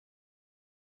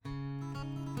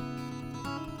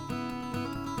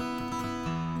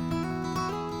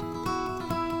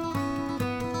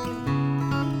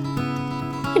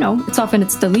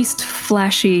it's the least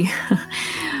flashy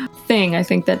thing, I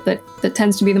think, that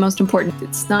tends to be the most important.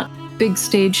 It's not big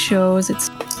stage shows, it's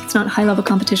not high-level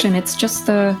competition, it's just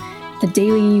the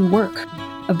daily work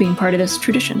of being part of this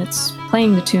tradition. It's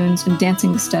playing the tunes and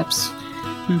dancing the steps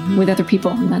with other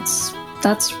people, and that's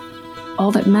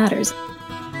all that matters.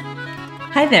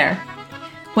 Hi there.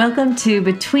 Welcome to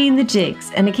Between the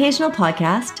Jigs, an occasional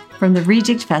podcast from the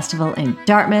Rejigged Festival in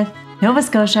Dartmouth, Nova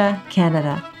Scotia,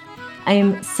 Canada. I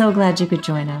am so glad you could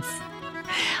join us.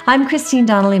 I'm Christine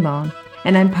Donnelly-Moan,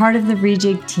 and I'm part of the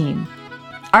Rejigged team.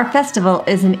 Our festival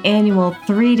is an annual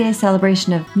 3-day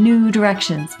celebration of new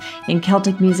directions in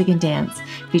Celtic music and dance,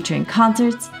 featuring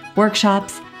concerts,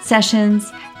 workshops,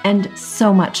 sessions, and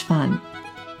so much fun.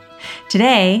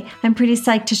 Today, I'm pretty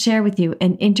psyched to share with you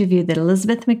an interview that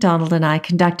Elizabeth McDonald and I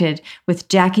conducted with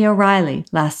Jackie O'Reilly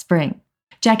last spring.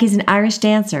 Jackie's an Irish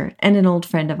dancer and an old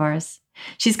friend of ours.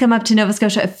 She's come up to Nova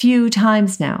Scotia a few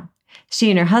times now.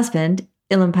 She and her husband,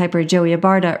 Uilleann Piper Joey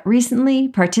Abarta, recently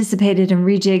participated in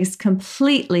Rejigged's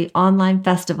completely online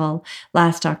festival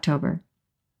last October.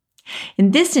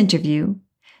 In this interview,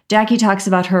 Jackie talks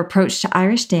about her approach to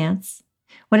Irish dance,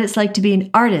 what it's like to be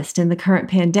an artist in the current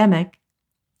pandemic,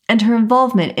 and her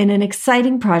involvement in an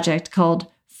exciting project called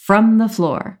From the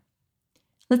Floor.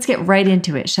 Let's get right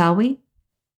into it, shall we?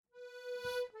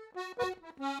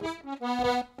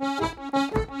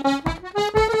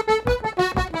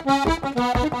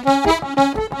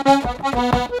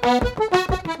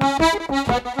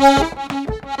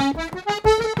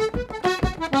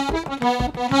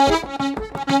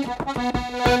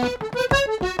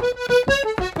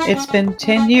 It's been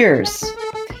 10 years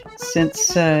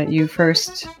since you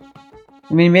first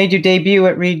made your debut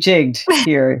at Rejigged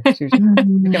here. You've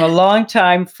become a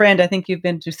long-time friend. I think you've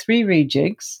been to 3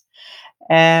 Rejigs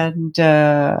and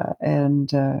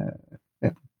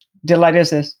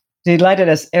delighted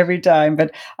us every time.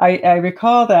 But I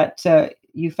recall that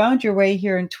you found your way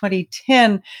here in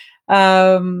 2010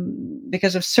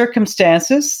 because of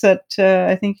circumstances that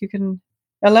I think you can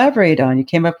elaborate on. You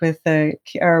came up with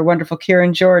our wonderful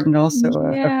Kieran Jordan, also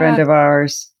a friend of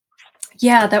ours.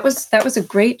 Yeah, that was a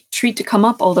great treat to come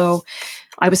up, although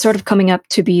I was sort of coming up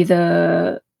to be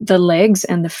the legs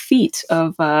and the feet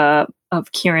of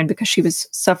Kieran, because she was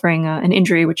suffering an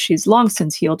injury which she's long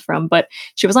since healed from, but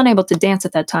she was unable to dance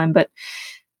at that time, but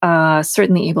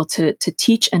certainly able to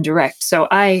teach and direct. So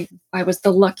I was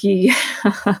the lucky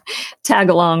tag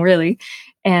along, really,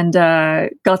 and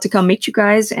got to come meet you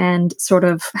guys and sort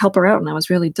of help her out. And I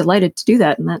was really delighted to do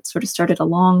that. And that sort of started a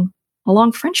long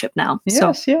friendship now.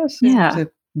 Yes. Yeah. It's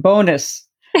a bonus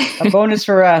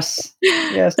for us.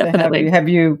 Yes, definitely. To have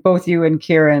you, both you and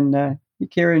Kieran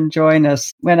join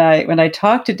us. When I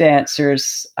talk to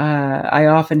dancers, I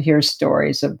often hear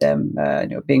stories of them,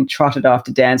 being trotted off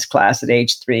to dance class at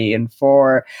age 3 and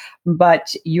 4.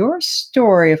 But your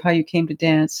story of how you came to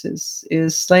dance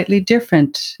is slightly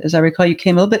different. As I recall, you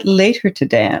came a little bit later to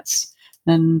dance,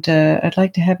 and I'd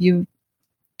like to have you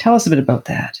tell us a bit about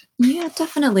that. Yeah,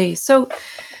 definitely. So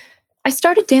I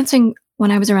started dancing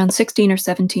when I was around 16 or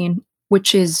 17,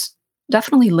 which is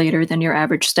definitely later than your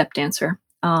average step dancer.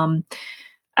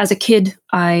 As a kid,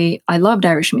 I loved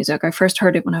Irish music. I first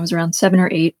heard it when I was around 7 or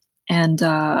 8. And,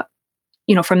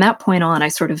 from that point on, I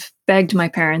sort of begged my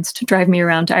parents to drive me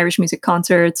around to Irish music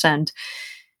concerts and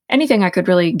anything I could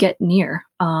really get near.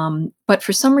 But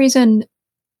for some reason,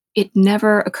 it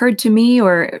never occurred to me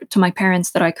or to my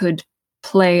parents that I could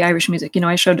play Irish music.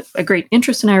 I showed a great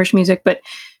interest in Irish music, but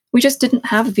we just didn't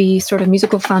have the sort of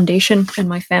musical foundation in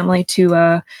my family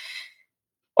to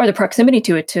or the proximity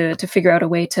to it to figure out a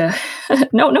way to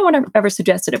no one ever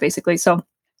suggested it, basically. So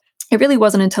it really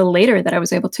wasn't until later that I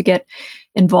was able to get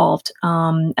involved.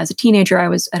 As a teenager, I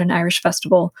was at an Irish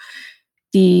festival,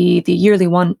 the yearly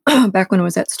one, back when I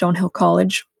was at Stonehill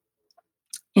College.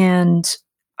 And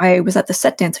I was at the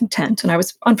set dancing tent, and I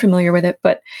was unfamiliar with it,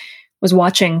 but was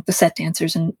watching the set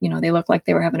dancers, and they looked like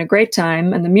they were having a great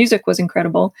time, and the music was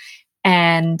incredible.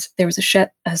 And there was a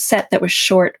set that was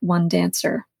short one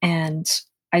dancer, and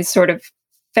I sort of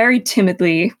very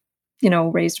timidly,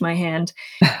 raised my hand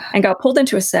and got pulled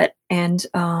into a set. And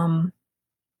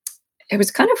it was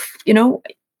kind of,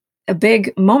 a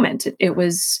big moment. It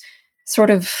was sort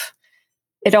of,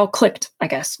 it all clicked, I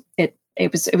guess. It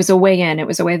was a way in. It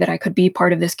was a way that I could be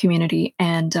part of this community.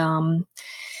 And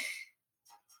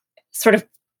sort of,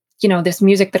 this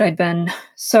music that I'd been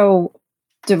so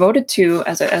devoted to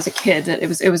as a kid, that it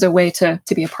was a way to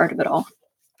be a part of it all.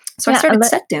 So I started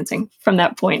set dancing from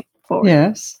that point forward.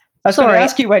 Yes. I was going to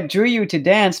ask you what drew you to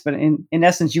dance, but in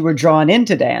essence, you were drawn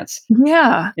into dance.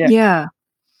 Yeah.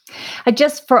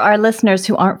 Just for our listeners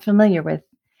who aren't familiar with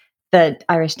the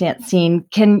Irish dance scene.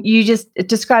 Can you just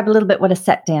describe a little bit what a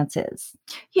set dance is?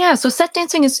 Yeah, so set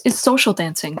dancing is social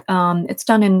dancing. It's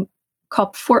done in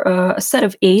for a set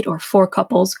of 8 or 4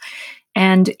 couples,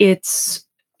 and it's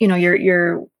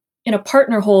you're in a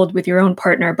partner hold with your own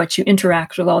partner, but you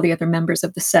interact with all the other members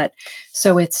of the set.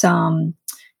 So it's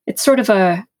sort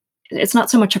of it's not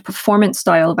so much a performance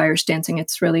style of Irish dancing.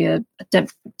 It's really a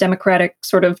democratic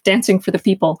sort of dancing for the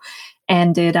people.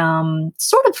 And it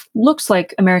sort of looks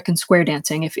like American square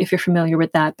dancing, if you're familiar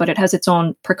with that, but it has its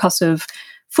own percussive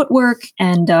footwork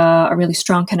and a really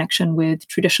strong connection with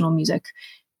traditional music.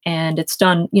 And it's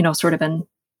done, sort of in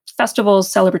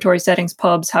festivals, celebratory settings,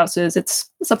 pubs, houses. It's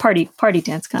a party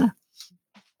dance kind of.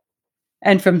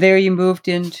 And from there, you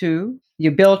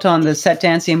built on the set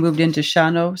dancing and moved into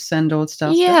sean-nós and old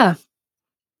style step?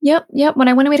 Yeah. Yep. When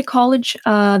I went away to college,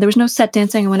 there was no set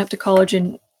dancing. I went up to college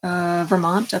in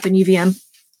Vermont, up in UVM,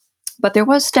 but there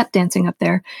was step dancing up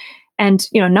there. And,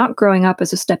 not growing up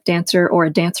as a step dancer or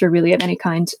a dancer really of any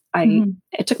kind,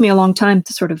 it took me a long time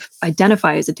to sort of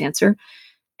identify as a dancer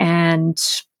and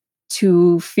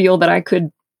to feel that I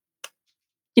could,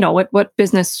 what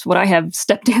business would I have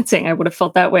step dancing? I would have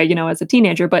felt that way, as a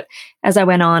teenager. But as I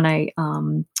went on,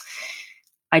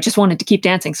 I just wanted to keep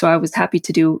dancing. So I was happy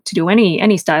to do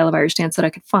any style of Irish dance that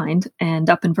I could find. And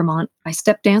up in Vermont, I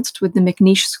step danced with the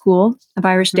McNeish School of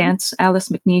Irish Dance. Alice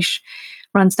McNeish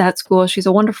runs that school. She's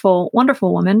a wonderful,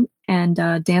 wonderful woman and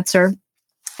dancer.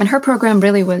 And her program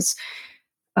really was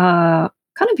kind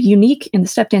of unique in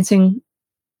the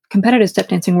competitive step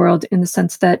dancing world, in the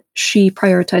sense that she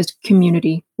prioritized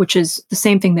community, which is the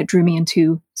same thing that drew me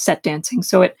into set dancing.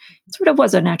 So it sort of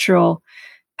was a natural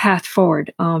path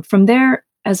forward. From there,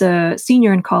 as a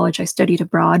senior in college, I studied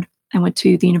abroad. I went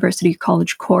to the University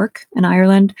College Cork in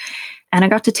Ireland, and I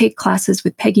got to take classes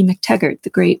with Peggy McTaggart, the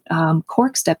great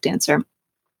Cork step dancer,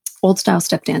 old style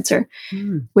step dancer,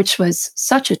 which was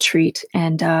such a treat.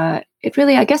 And it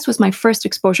really, I guess, was my first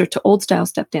exposure to old style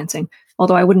step dancing,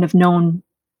 although I wouldn't have known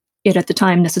it at the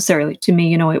time necessarily. To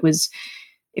me, it was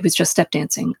just step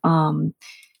dancing. And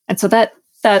so that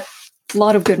a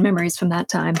lot of good memories from that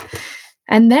time.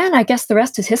 And then I guess the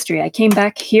rest is history. I came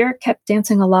back here, kept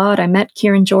dancing a lot. I met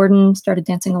Kieran Jordan, started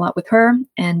dancing a lot with her,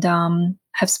 and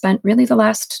have spent really the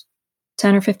last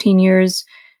 10 or 15 years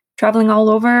traveling all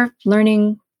over,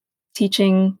 learning,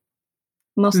 teaching,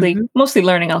 mostly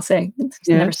learning, I'll say.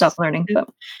 Never stop learning.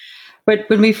 But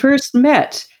when we first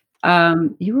met,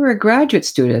 you were a graduate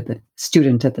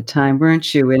student at the time,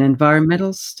 weren't you, in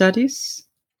environmental studies?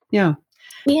 Yeah.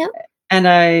 Yeah. And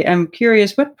I am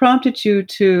curious, what prompted you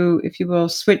to, if you will,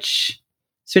 switch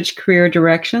career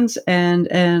directions and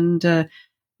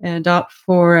opt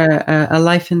for a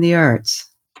life in the arts?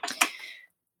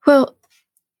 Well,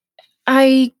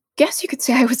 I guess you could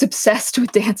say I was obsessed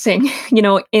with dancing,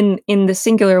 in the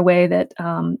singular way that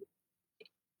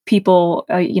people,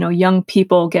 young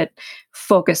people get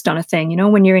focused on a thing.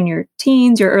 When you're in your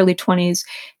teens, your early 20s,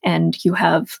 and you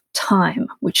have time,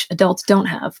 which adults don't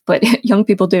have, but young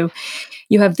people do.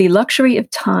 You have the luxury of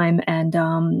time, and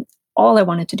all I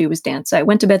wanted to do was dance. I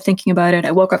went to bed thinking about it.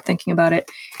 I woke up thinking about it.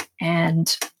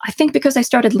 And I think because I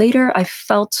started later, I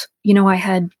felt, I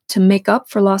had to make up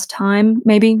for lost time,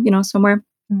 maybe, somewhere.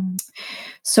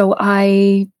 So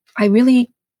I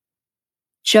really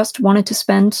just wanted to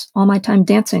spend all my time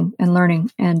dancing and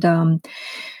learning. And I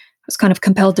was kind of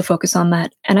compelled to focus on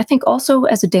that. And I think also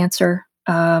as a dancer,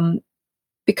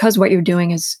 because what you're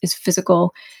doing is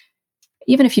physical,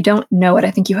 even if you don't know it,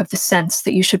 I think you have the sense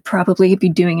that you should probably be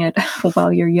doing it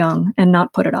while you're young and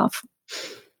not put it off.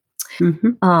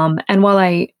 And while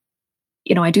I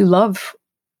do love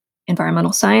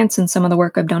environmental science and some of the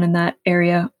work I've done in that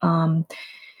area,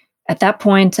 at that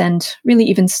point, and really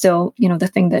even still, the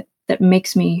thing that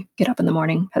makes me get up in the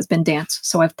morning has been dance.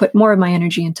 So I've put more of my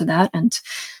energy into that and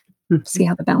see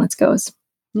how the balance goes.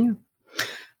 Yeah.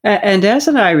 And as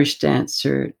an Irish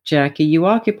dancer, Jackie, you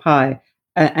occupy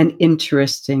an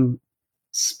interesting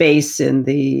space in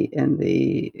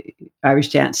the Irish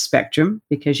dance spectrum,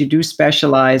 because you do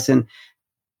specialize in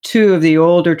two of the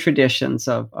older traditions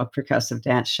of percussive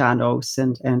dance, sean-nós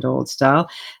and old style,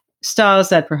 styles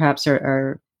that perhaps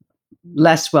are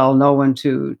less well known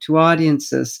to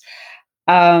audiences.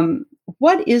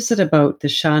 What is it about the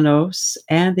sean-nós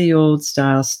and the old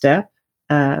style step?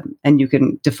 And you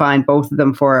can define both of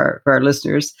them for our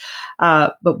listeners.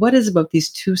 But what is about these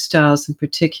two styles in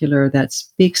particular that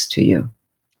speaks to you?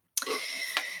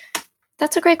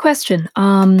 That's a great question.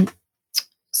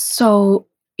 So,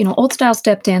 old style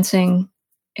step dancing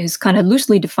is kind of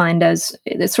loosely defined as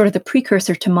it's sort of the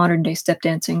precursor to modern day step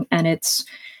dancing. And it's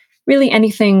really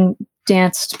anything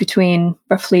danced between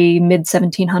roughly mid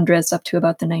 1700s up to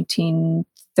about the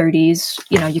 1930s.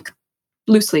 You could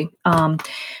loosely,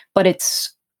 but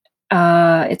it's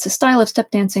a style of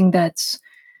step dancing that's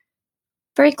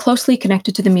very closely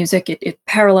connected to the music. It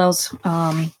parallels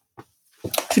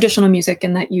traditional music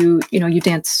in that you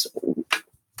dance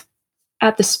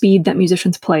at the speed that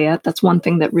musicians play at. That's one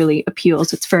thing that really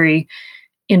appeals. It's very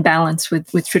in balance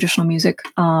with traditional music.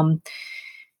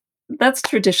 That's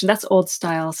tradition. That's old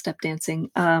style step dancing.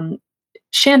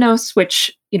 Sean-nós,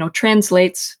 which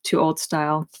translates to old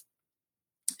style.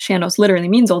 Sean-nós literally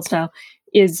means old style.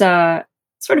 Is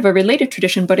sort of a related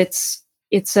tradition, but it's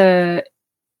a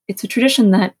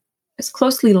tradition that is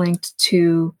closely linked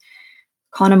to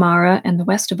Connemara and the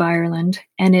west of Ireland,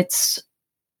 and it's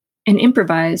an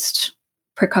improvised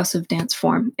percussive dance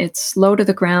form. It's low to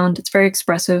the ground. It's very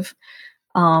expressive,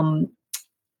 and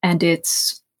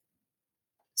it's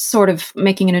sort of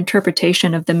making an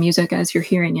interpretation of the music as you're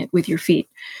hearing it with your feet.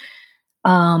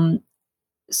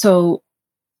 So,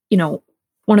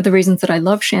 one of the reasons that I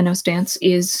love Sean-nós dance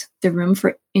is the room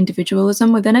for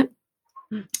individualism within it.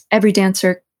 Every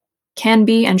dancer can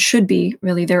be and should be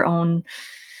really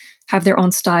have their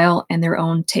own style and their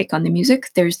own take on the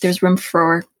music. There's room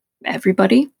for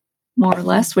everybody, more or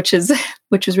less, which is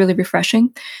really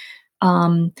refreshing.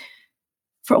 For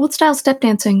old style step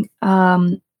dancing,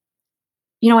 I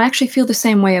actually feel the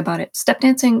same way about it. Step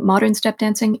dancing, modern step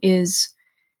dancing, is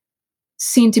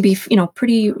seen to be,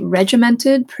 pretty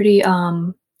regimented, pretty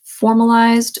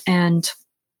formalized and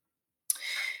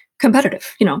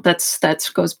competitive. That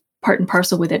goes part and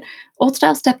parcel with it. Old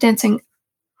style step dancing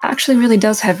actually really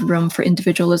does have room for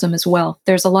individualism as well.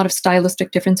 There's a lot of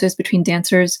stylistic differences between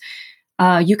dancers.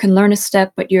 You can learn a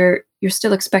step, but you're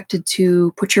still expected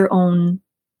to put your own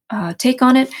take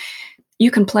on it.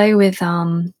 You can play with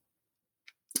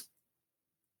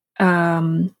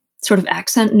sort of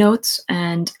accent notes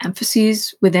and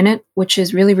emphases within it, which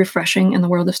is really refreshing in the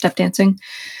world of step dancing.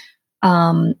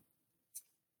 I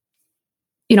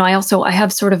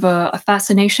have sort of a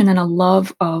fascination and a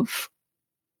love of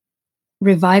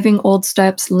reviving old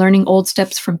steps, learning old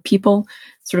steps from people,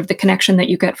 sort of the connection that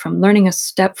you get from learning a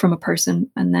step from a person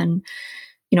and then,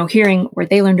 hearing where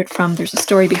they learned it from. There's a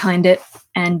story behind it,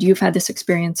 and you've had this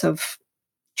experience of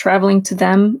traveling to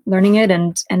them, learning it,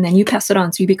 and then you pass it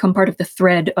on. So you become part of the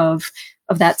thread of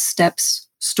that step's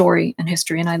story and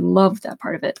history. And I love that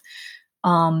part of it.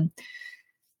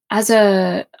 As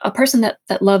a person that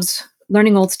loves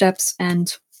learning old steps,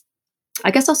 and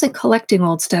I guess I'll say collecting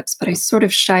old steps, but I sort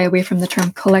of shy away from the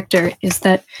term collector, is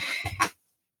that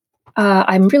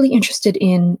I'm really interested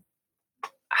in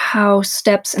how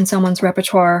steps in someone's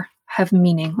repertoire have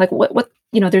meaning. Like what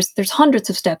there's hundreds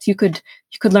of steps you could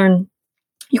learn.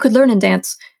 You could learn and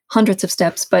dance hundreds of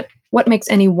steps, but what makes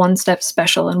any one step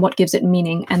special and what gives it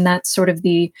meaning? And that's sort of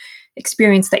the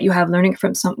experience that you have learning it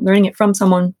from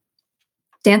someone,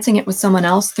 dancing it with someone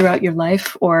else throughout your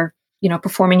life, or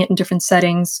performing it in different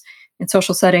settings, in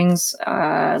social settings,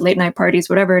 late night parties,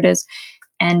 whatever it is,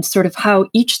 and sort of how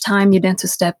each time you dance a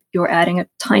step, you're adding a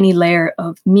tiny layer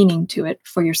of meaning to it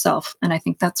for yourself. And I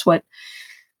think that's what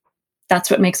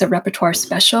makes a repertoire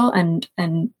special and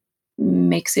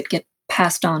makes it get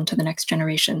passed on to the next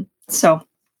generation. So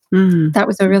that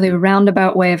was a really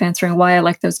roundabout way of answering why I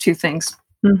like those two things.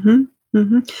 Mm-hmm.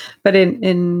 Mm-hmm. But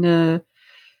in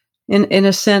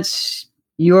a sense,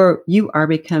 you are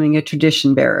becoming a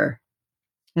tradition bearer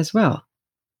as well.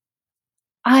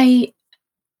 I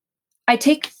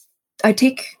take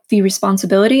the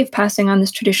responsibility of passing on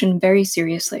this tradition very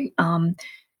seriously.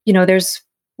 There's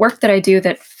work that I do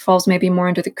that falls maybe more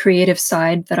into the creative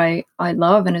side that I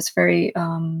love, and is very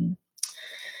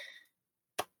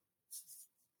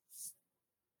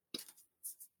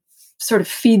sort of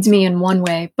feeds me in one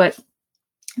way, but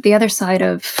the other side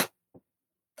of,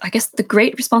 I guess, the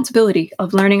great responsibility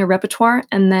of learning a repertoire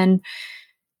and then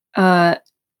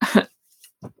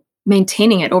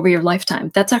maintaining it over your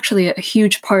lifetime. That's actually a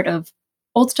huge part of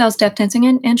old style step dancing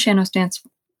and Sean-nós dance,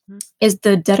 is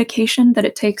the dedication that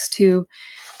it takes to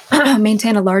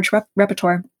maintain a large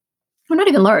repertoire. Well, not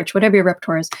even large, whatever your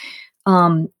repertoire is.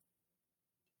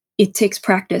 It takes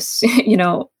practice,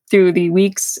 through the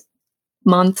weeks,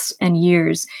 months, and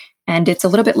years. And it's a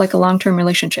little bit like a long-term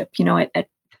relationship.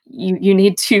 You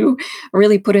need to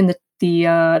really put in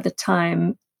the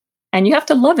time, and you have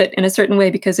to love it in a certain way,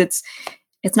 because it's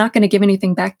not going to give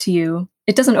anything back to you.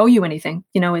 It doesn't owe you anything.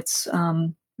 It's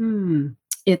a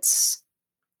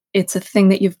thing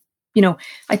that you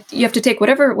have to take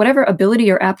whatever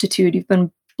ability or aptitude you've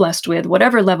been blessed with,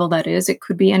 whatever level that is. It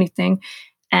could be anything,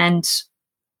 and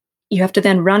you have to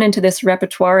then run into this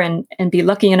repertoire and be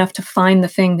lucky enough to find the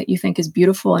thing that you think is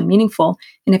beautiful and meaningful.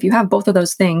 And if you have both of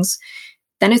those things,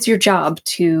 then it's your job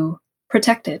to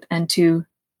protect it and to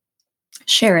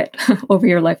share it over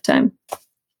your lifetime.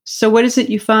 So what is it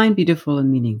you find beautiful and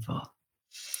meaningful?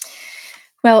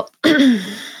 Well, I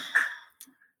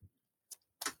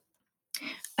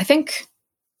think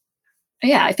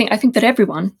that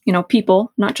everyone,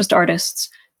 people, not just artists,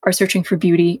 are searching for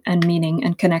beauty and meaning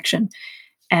and connection.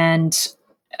 And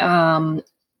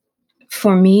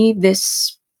for me,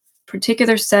 this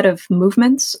particular set of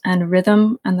movements and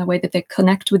rhythm and the way that they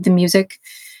connect with the music,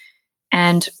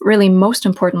 and really most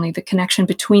importantly, the connection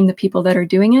between the people that are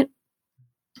doing it,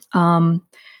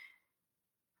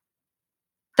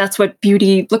 that's what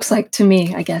beauty looks like to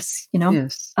me, I guess,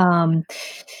 Yes.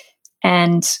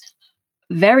 And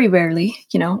very rarely,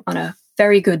 on a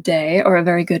very good day or a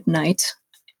very good night,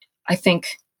 I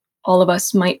think all of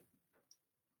us might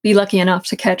be lucky enough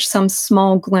to catch some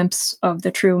small glimpse of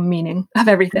the true meaning of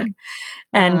everything.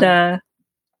 And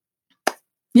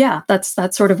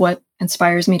that's sort of what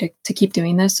inspires me to keep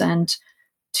doing this and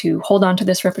to hold on to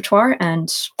this repertoire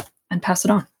and pass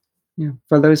it on. Yeah,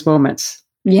 for those moments.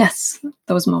 Yes,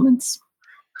 those moments.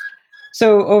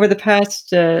 So over the past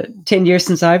 10 years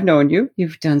since I've known you,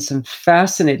 you've done some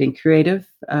fascinating creative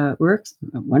work,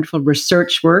 wonderful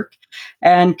research work,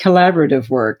 and collaborative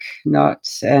work.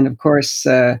 And of course,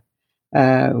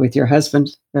 with your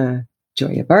husband,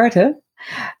 Joya Barta.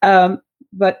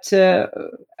 But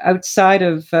outside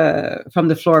of From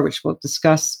the Floor, which we'll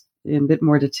discuss in a bit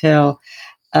more detail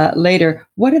later,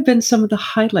 what have been some of the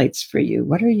highlights for you?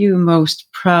 What are you most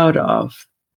proud of?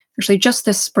 Actually, just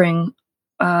this spring,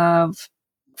 I've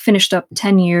finished up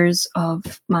 10 years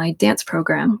of my dance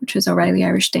program, which is O'Reilly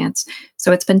Irish Dance.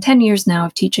 So it's been 10 years now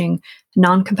of teaching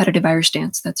non-competitive Irish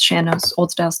dance, that's sean-nós,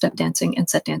 old style step dancing and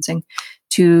set dancing,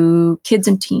 to kids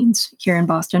and teens here in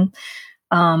Boston.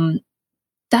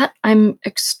 That I'm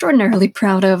extraordinarily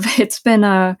proud of. It's been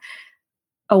a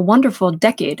wonderful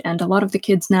decade, and a lot of the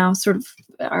kids now sort of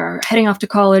are heading off to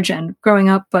college and growing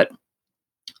up, but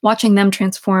watching them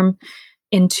transform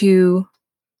into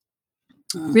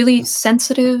really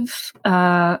sensitive,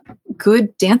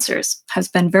 good dancers has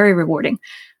been very rewarding.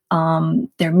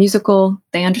 They're musical.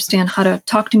 They understand how to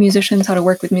talk to musicians, how to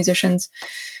work with musicians.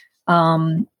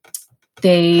 They,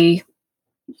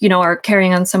 are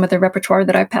carrying on some of the repertoire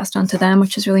that I've passed on to them,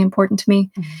 which is really important to me.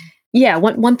 Mm-hmm. Yeah,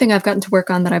 one thing I've gotten to work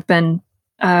on that I've been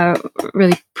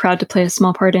really proud to play a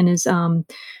small part in is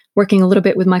working a little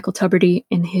bit with Michael Tubridy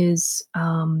in his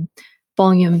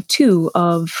volume 2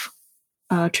 of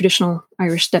traditional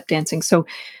Irish step dancing. So,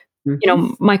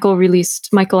 Michael and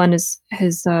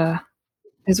his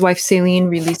wife Celine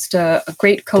released a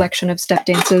great collection of step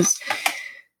dances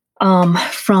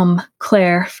from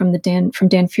Claire, from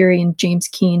Dan Fury and James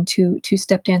Keane, two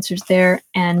step dancers there.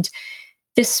 And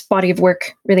this body of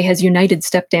work really has united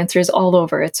step dancers all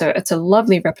over. It's a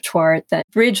lovely repertoire that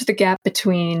bridge the gap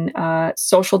between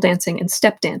social dancing and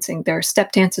step dancing. There are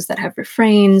step dances that have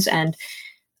refrains, and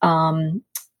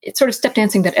it's sort of step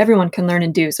dancing that everyone can learn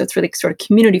and do. So it's really sort of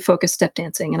community-focused step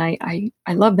dancing, and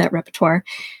I love that repertoire.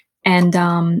 And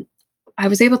I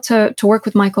was able to work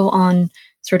with Michael on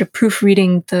sort of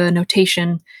proofreading the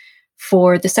notation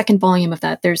for the second volume of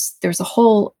that. There's a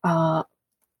whole a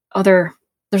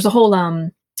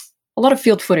lot of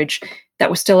field footage that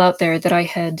was still out there that I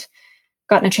had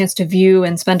gotten a chance to view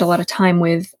and spend a lot of time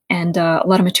with, and a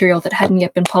lot of material that hadn't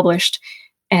yet been published,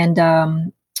 and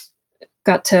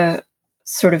got to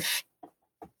sort of,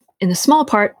 in the small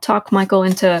part, talk Michael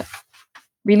into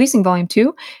releasing volume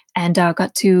 2, and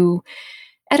got to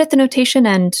edit the notation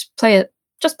and play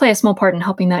a small part in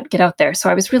helping that get out there. So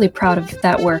I was really proud of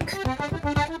that work.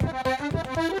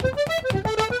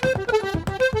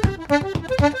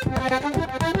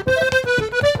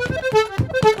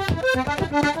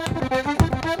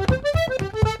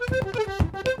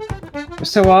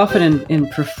 So often in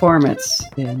performance,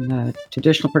 in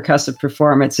traditional percussive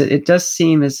performance, it does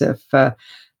seem as if,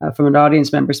 from an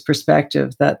audience member's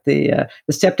perspective, that the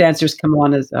step dancers come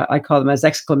on as, I call them as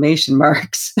exclamation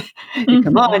marks. You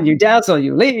come on, you dazzle,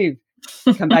 you leave.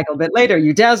 You come back a little bit later,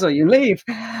 you dazzle, you leave.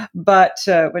 But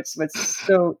what's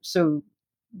so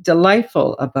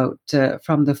delightful about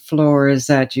From the Floor is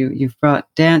that you've brought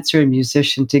dancer and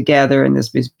musician together in this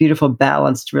beautiful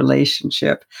balanced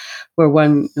relationship where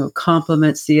one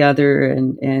complements the other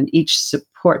and each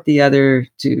support the other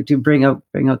to bring out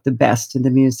the best in the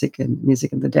music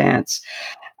and the dance.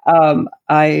 I'm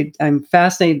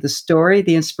fascinated with the story,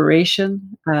 the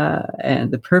inspiration,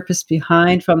 and the purpose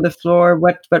behind From the Floor.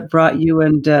 What brought you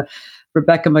and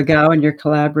Rebecca McGowan, your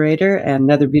collaborator, and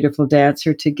another beautiful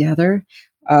dancer together.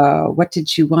 What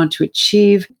did you want to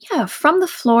achieve? Yeah, From the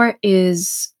Floor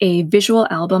is a visual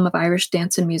album of Irish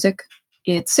dance and music.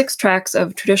 It's 6 tracks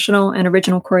of traditional and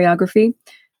original choreography,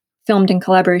 filmed in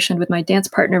collaboration with my dance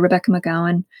partner, Rebecca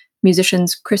McGowan,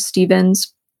 musicians Chris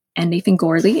Stevens and Nathan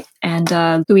Gorley, and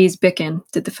Louise Bicken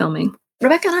did the filming.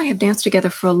 Rebecca and I have danced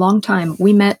together for a long time.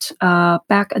 We met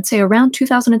back, I'd say, around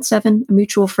 2007. A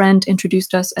mutual friend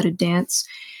introduced us at a dance,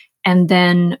 and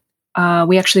then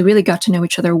we actually really got to know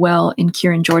each other well in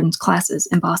Kieran Jordan's classes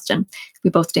in Boston.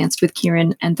 We both danced with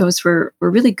Kieran, and those were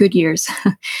really good years.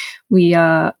 We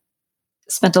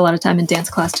spent a lot of time in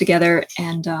dance class together,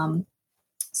 and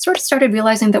sort of started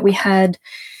realizing that we had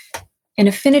an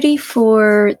affinity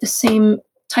for the same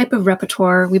type of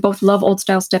repertoire. We both love old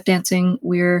style step dancing.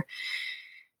 We're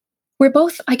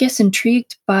both, I guess,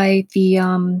 intrigued by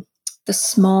the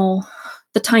small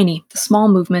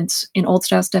movements in old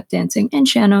style step dancing and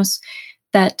sean-nós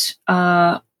that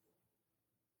are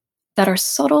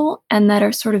subtle and that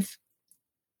are sort of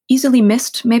easily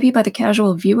missed maybe by the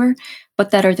casual viewer,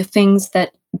 but that are the things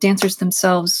that dancers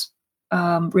themselves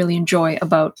really enjoy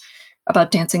about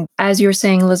dancing. As you were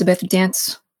saying, Elizabeth,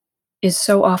 dance is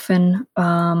so often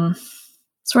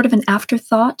sort of an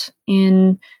afterthought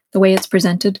in the way it's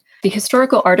presented. The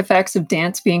historical artifacts of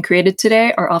dance being created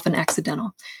today are often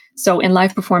accidental. So in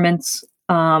live performance,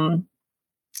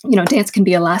 dance can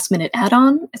be a last-minute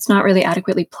add-on. It's not really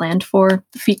adequately planned for.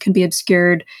 The feet can be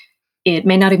obscured. It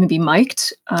may not even be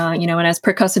mic'd. And as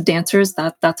percussive dancers,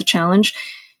 that's a challenge.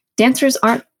 Dancers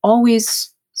aren't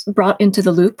always brought into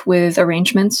the loop with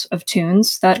arrangements of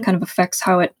tunes. That kind of affects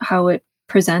how it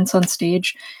presents on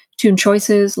stage, tune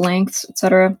choices, lengths,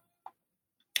 etc.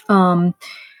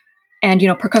 And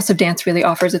percussive dance really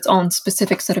offers its own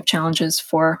specific set of challenges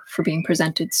for being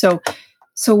presented. So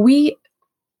we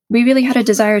really had a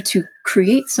desire to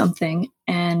create something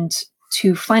and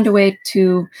to find a way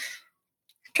to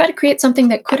try to create something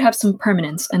that could have some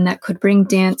permanence and that could bring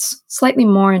dance slightly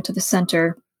more into the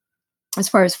center as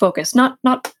far as focus. Not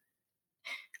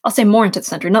I'll say more into the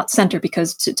center, not center,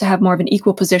 because to have more of an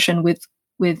equal position with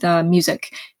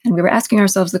music. And we were asking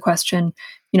ourselves the question,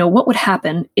 what would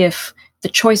happen if the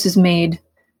choices made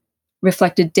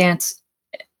reflected dance,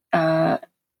 on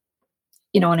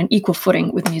an equal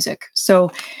footing with music.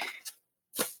 So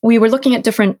we were looking at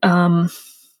different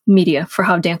media for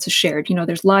how dance is shared.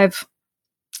 There's live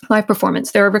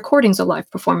performance. There are recordings of live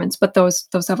performance, but those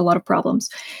have a lot of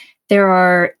problems. There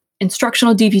are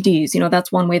instructional DVDs.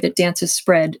 That's one way that dance is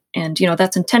spread, and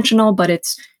that's intentional, but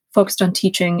it's focused on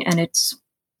teaching, and it's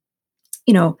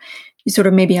you sort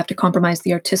of maybe have to compromise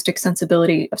the artistic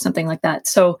sensibility of something like that.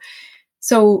 So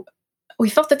we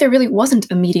felt that there really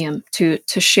wasn't a medium to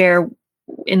share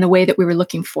in the way that we were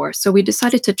looking for. So we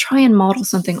decided to try and model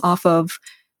something off of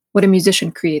what a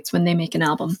musician creates when they make an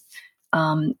album.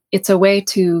 It's a way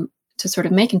to sort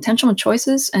of make intentional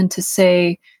choices and to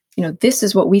say, this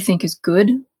is what we think is good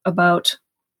about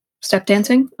step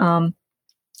dancing.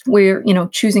 We're,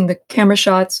 choosing the camera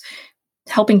shots,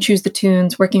 helping choose the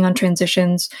tunes, working on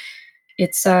transitions.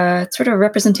 It's sort of a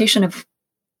representation of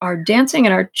our dancing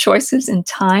and our choices in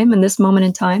time, in this moment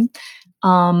in time.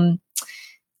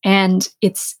 And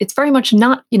it's very much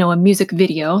not, a music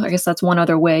video. I guess that's one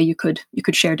other way you could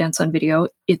share dance on video.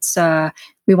 It's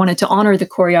we wanted to honor the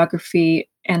choreography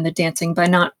and the dancing by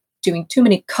not doing too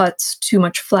many cuts, too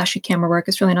much flashy camera work.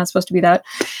 It's really not supposed to be that.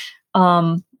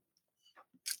 And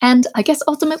I guess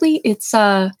ultimately it's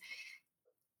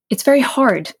very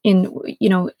hard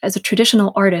as a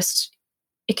traditional artist.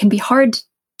 It can be hard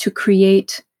to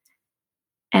create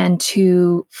and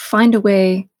to find a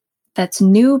way that's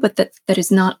new, but that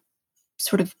is not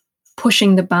sort of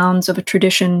pushing the bounds of a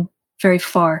tradition very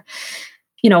far.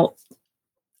 Neither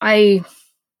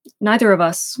of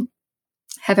us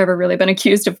have ever really been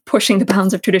accused of pushing the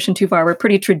bounds of tradition too far. We're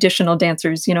pretty traditional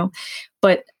dancers,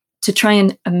 but to try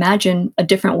and imagine a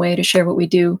different way to share what we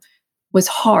do was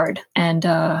hard. And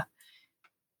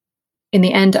in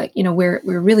the end, we're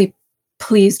really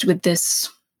pleased with this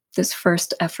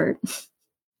first effort.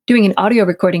 Doing an audio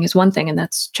recording is one thing, and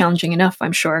that's challenging enough,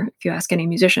 I'm sure, if you ask any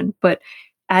musician. But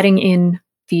adding in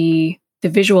the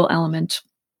visual element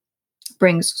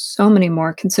brings so many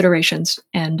more considerations,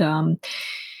 and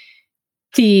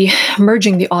the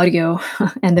merging the audio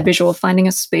and the visual, finding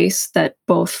a space that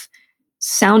both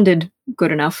sounded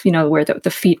good enough, where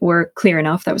the feet were clear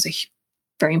enough. That was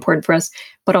very important for us,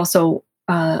 but also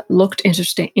looked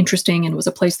interesting and was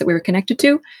a place that we were connected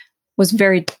to, was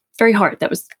very, very hard.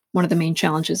 That was one of the main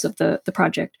challenges of the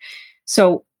project.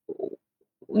 So,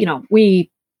 we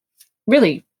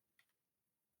really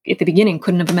at the beginning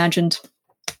couldn't have imagined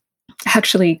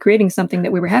actually creating something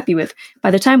that we were happy with.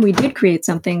 By the time we did create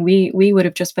something, we would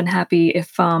have just been happy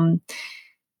if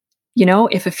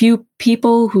if a few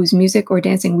people whose music or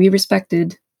dancing we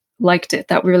respected liked it.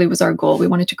 That really was our goal. We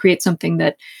wanted to create something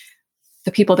that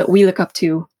the people that we look up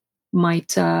to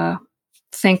might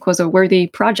think was a worthy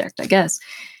project, I guess.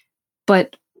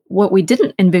 But what we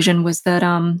didn't envision was that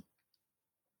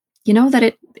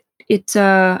that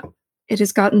it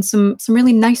has gotten some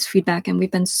really nice feedback, and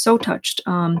we've been so touched.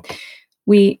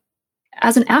 We,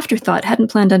 as an afterthought,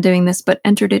 hadn't planned on doing this, but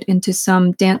entered it into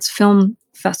some dance film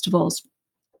festivals,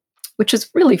 which is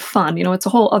really fun. It's a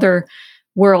whole other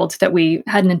world that we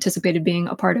hadn't anticipated being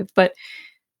a part of. But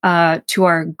to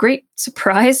our great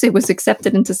surprise, it was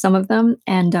accepted into some of them,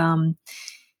 and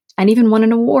even won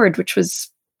an award, which was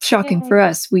shocking for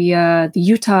us. We the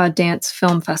Utah Dance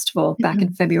Film Festival back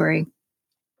in February.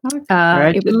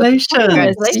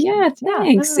 Congratulations! Yeah,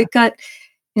 thanks. It got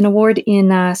an award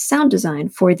in sound design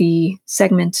for the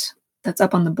segment that's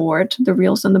up on the board, the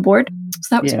reels on the board.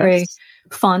 So that was very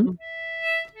fun.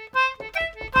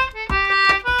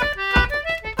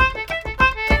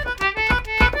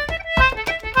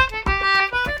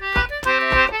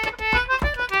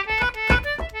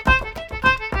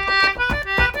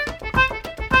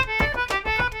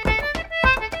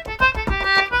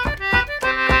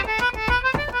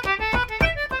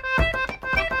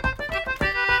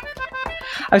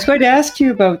 I was going to ask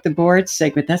you about the board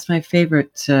segment. That's my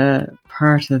favorite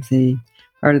part of the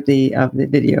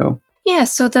video. Yeah.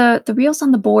 So the reels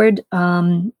on the board,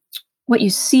 what you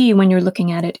see when you're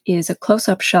looking at it is a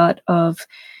close-up shot of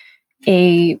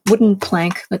a wooden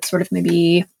plank that's sort of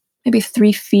maybe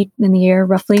 3 feet in the air,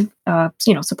 roughly.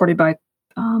 Supported by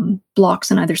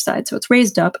blocks on either side. So it's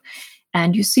raised up,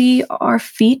 and you see our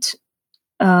feet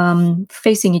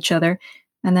facing each other.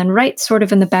 And then right sort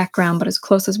of in the background, but as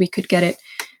close as we could get it,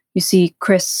 you see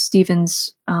Chris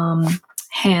Stevens'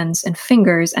 hands and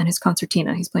fingers and his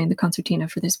concertina. He's playing the concertina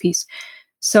for this piece.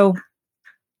 So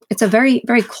it's a very,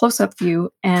 very close-up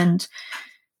view. And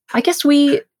I guess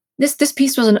this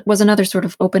piece was another sort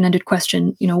of open-ended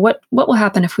question. What will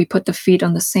happen if we put the feet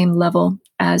on the same level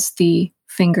as the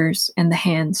fingers and the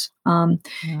hands?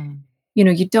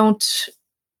 You don't...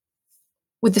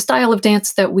 With the style of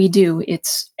dance that we do,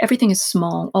 everything is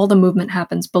small. All the movement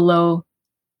happens below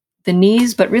the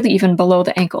knees, but really even below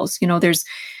the ankles. There's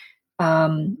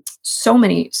so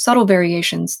many subtle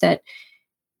variations that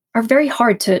are very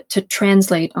hard to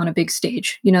translate on a big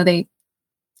stage.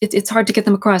 It's hard to get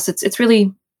them across. It's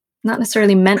really not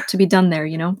necessarily meant to be done there.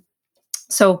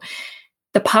 So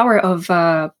the power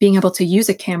of being able to use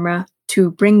a camera to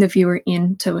bring the viewer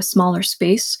into a smaller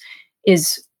space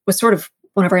was sort of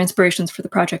one of our inspirations for the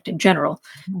project in general,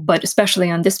 but especially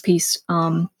on this piece.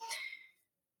 What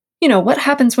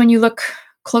happens when you look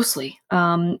closely?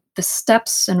 The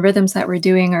steps and rhythms that we're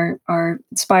doing are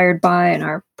inspired by and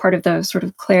are part of the sort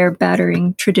of Clare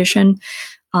battering tradition,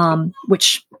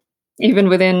 which even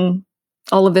within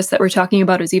all of this that we're talking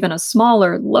about is even a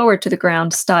smaller, lower to the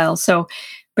ground style. So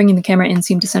bringing the camera in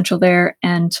seemed essential there.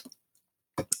 And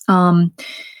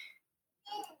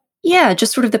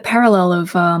just sort of the parallel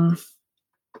of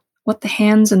what the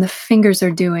hands and the fingers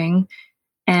are doing,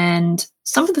 and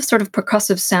some of the sort of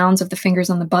percussive sounds of the fingers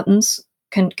on the buttons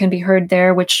can be heard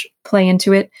there, which play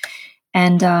into it.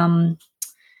 And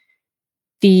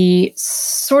the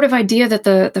sort of idea that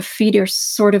the feet are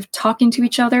sort of talking to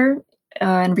each other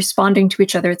and responding to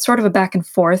each other. It's sort of a back and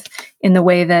forth in the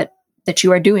way that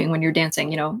you are doing when you're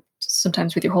dancing,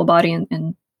 sometimes with your whole body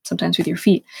and sometimes with your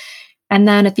feet. And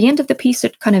then at the end of the piece,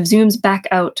 it kind of zooms back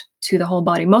out to the whole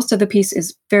body. Most of the piece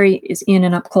is in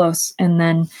and up close. And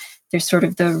then there's sort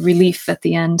of the relief at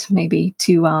the end, maybe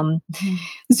to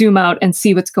zoom out and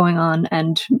see what's going on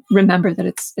and remember that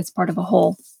it's part of a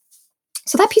whole.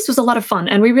 So that piece was a lot of fun.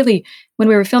 And we really, when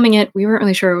we were filming it, we weren't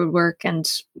really sure it would work.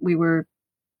 And we were,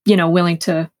 willing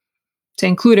to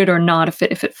include it or not if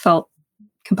it felt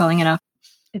compelling enough.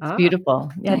 It's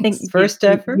beautiful. Yeah, thanks. I think First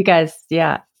effort. You guys,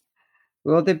 yeah.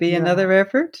 Will there be another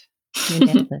effort?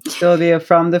 Will be a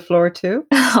From the Floor too?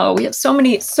 Oh, we have so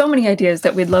many ideas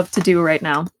that we'd love to do right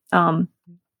now,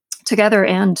 together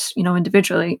and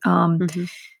individually.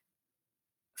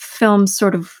 Film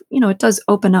sort of it does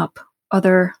open up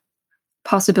other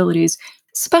possibilities,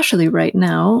 especially right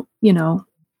now. The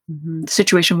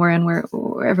situation we're in, where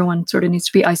everyone sort of needs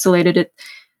to be isolated. It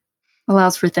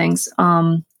allows for things.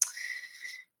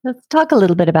 Let's talk a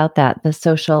little bit about that, the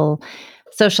social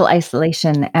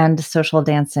isolation and social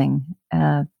dancing,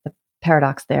 the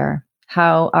paradox there.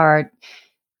 How are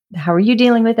you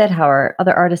dealing with it? How are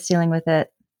other artists dealing with it?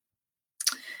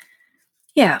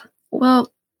 Yeah,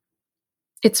 well,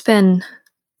 it's been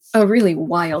a really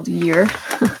wild year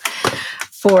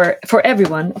for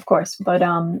everyone, of course. But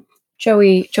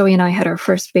Joey and I had our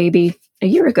first baby a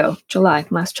year ago,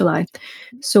 last July.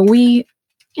 So we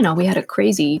had a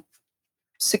crazy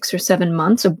 6 or 7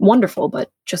 months of wonderful,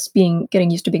 but just getting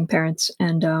used to being parents.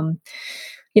 And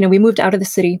we moved out of the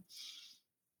city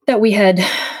that we had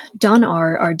done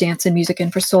our dance and music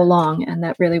in for so long, and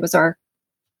that really was our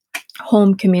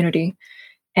home community.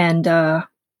 And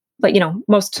but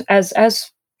most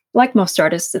as like most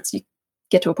artists, you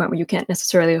get to a point where you can't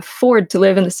necessarily afford to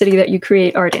live in the city that you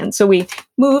create art in. So we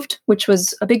moved, which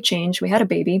was a big change. We had a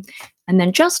baby, and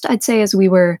then just I'd say as we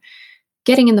were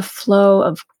getting in the flow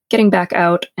of getting back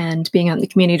out and being out in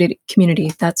the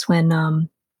community, that's when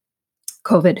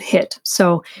COVID hit.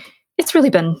 So it's really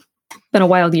been a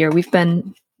wild year. We've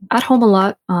been at home a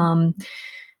lot,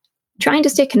 trying to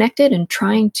stay connected and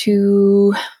trying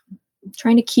to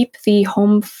keep the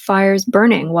home fires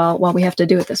burning while we have to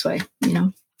do it this way.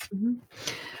 Mm-hmm.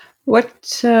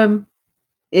 What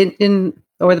in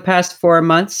over the past 4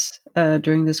 months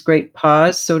during this great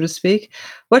pause, so to speak,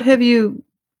 what have you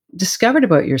discovered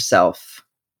about yourself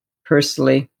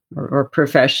personally or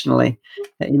professionally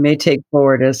that you may take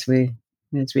forward as we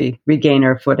regain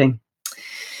our footing?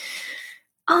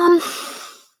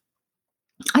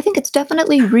 I think it's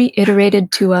definitely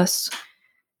reiterated to us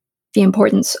the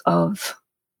importance of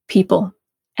people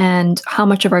and how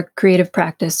much of our creative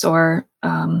practice or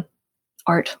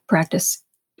art practice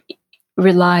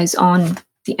relies on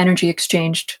the energy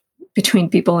exchanged between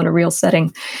people in a real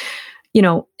setting.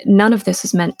 None of this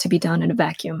is meant to be done in a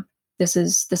vacuum. This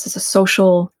is a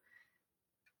social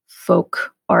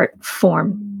folk art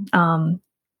form.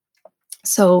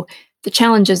 So the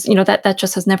challenge is, that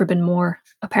just has never been more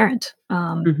apparent.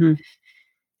 Mm-hmm.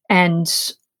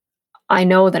 And I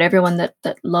know that everyone that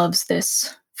loves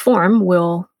this form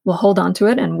will hold on to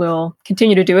it and will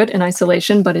continue to do it in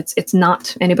isolation, but it's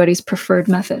not anybody's preferred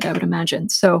method, I would imagine.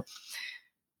 So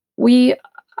I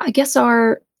guess,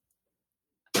 are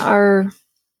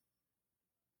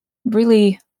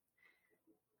really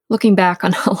looking back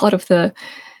on a lot of the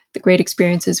great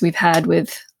experiences we've had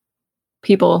with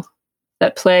people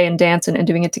that play and dance and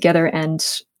doing it together, and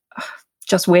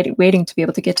just waiting to be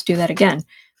able to get to do that again.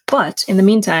 But in the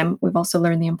meantime, we've also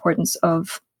learned the importance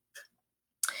of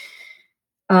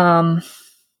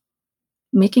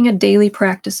making a daily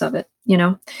practice of it,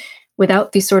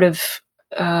 without the sort of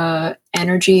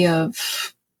energy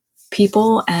of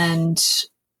people and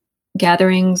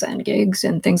gatherings and gigs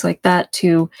and things like that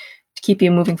to keep you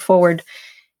moving forward.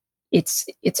 It's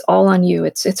all on you.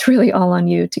 It's really all on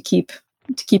you to keep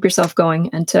yourself going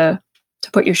and to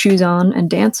put your shoes on and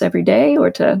dance every day,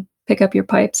 or to pick up your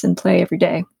pipes and play every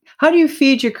day. How do you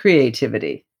feed your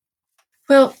creativity?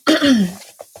 Well,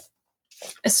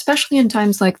 especially in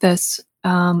times like this,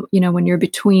 when you're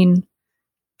between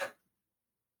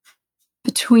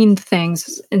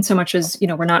things, in so much as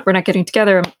we're not getting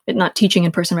together, not teaching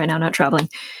in person right now, not traveling.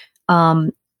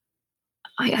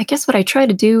 I guess what I try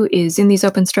to do is, in these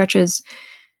open stretches,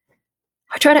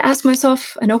 I try to ask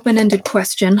myself an open-ended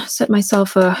question, set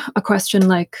myself a question,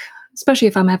 like, especially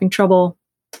if I'm having trouble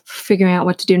figuring out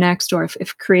what to do next, or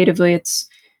if creatively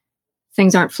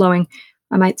things aren't flowing,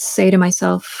 I might say to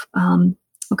myself,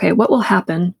 okay, what will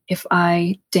happen if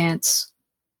I dance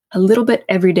a little bit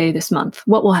every day this month?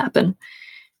 What will happen?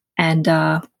 And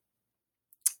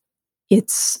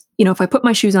it's, if I put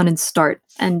my shoes on and start,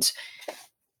 and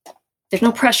there's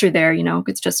no pressure there,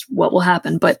 it's just what will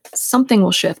happen, but something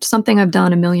will shift. Something I've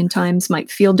done a million times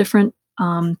might feel different.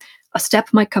 A step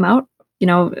might come out.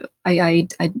 I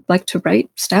like to write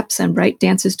steps and write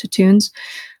dances to tunes.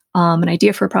 An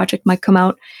idea for a project might come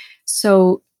out.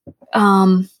 So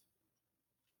I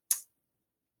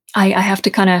have to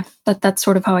kind of, that's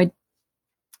sort of how I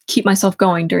keep myself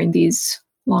going during these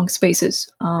long spaces.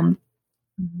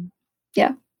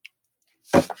 Yeah.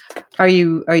 Are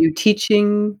you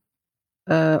teaching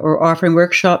or offering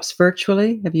workshops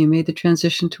virtually? Have you made the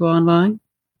transition to online?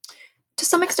 To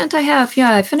some extent I have.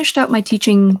 Yeah, I finished out my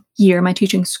teaching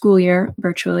school year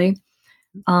virtually.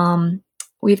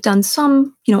 We've done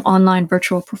some, online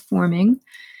virtual performing,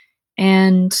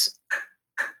 and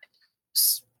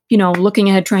looking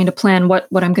ahead, trying to plan what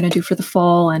I'm going to do for the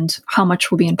fall, and how much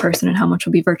will be in person and how much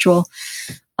will be virtual.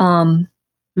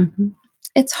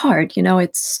 It's hard,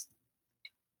 it's,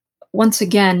 once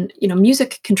again,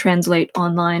 music can translate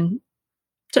online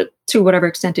to whatever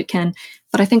extent it can,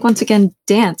 but I think, once again,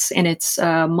 dance in its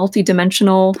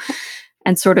multidimensional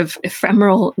and sort of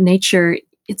ephemeral nature,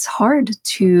 it's hard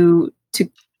to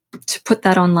put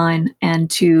that online and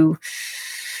to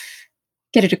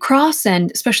get it across.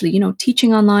 And especially,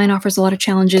 teaching online offers a lot of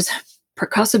challenges.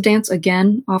 Percussive dance,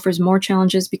 again, offers more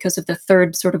challenges because of the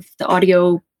third sort of the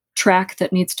audio track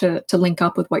that needs to link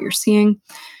up with what you're seeing.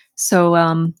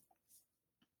 So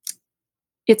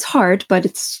it's hard, but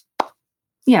because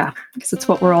it's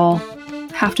what we're all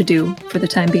have to do for the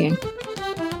time being.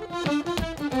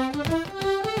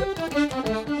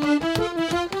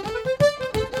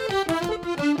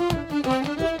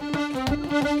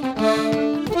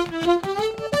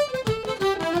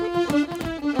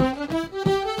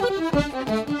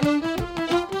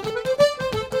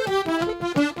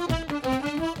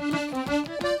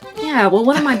 Yeah, well,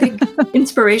 one of my big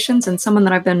inspirations and someone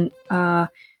that I've been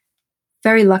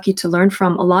very lucky to learn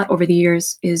from a lot over the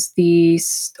years is the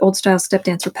old style step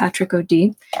dancer Patrick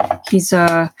O'D. He's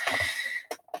a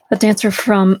dancer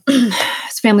from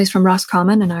his family's from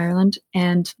Roscommon in Ireland,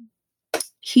 and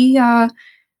he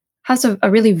has a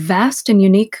really vast and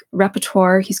unique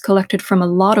repertoire. He's collected from a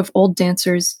lot of old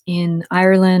dancers in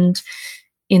Ireland,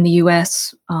 in the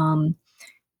US,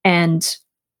 and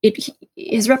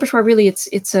his repertoire really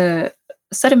it's a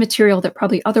set of material that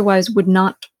probably otherwise would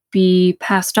not be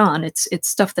passed on. It's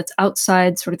stuff that's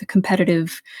outside sort of the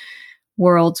competitive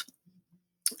world.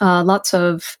 Lots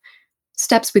of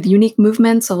steps with unique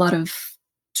movements, a lot of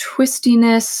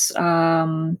twistiness.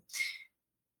 Let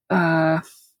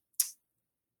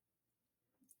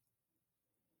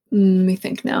me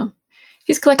think now.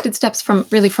 He's collected steps from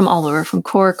all over, from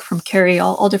Cork, from Kerry,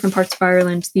 all different parts of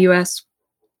Ireland, the US.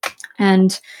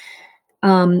 And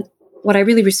what I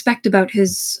really respect about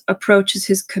his approach is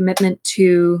his commitment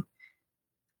to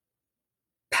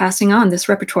passing on this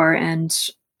repertoire and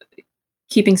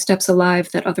keeping steps alive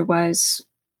that otherwise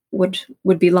would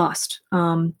be lost.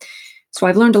 So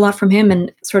I've learned a lot from him,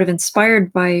 and sort of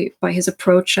inspired by his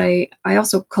approach. I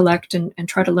also collect and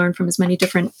try to learn from as many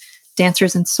different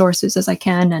dancers and sources as I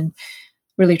can, and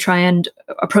really try and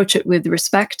approach it with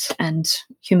respect and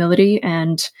humility,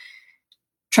 and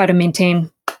try to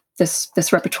maintain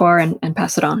this repertoire and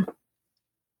pass it on.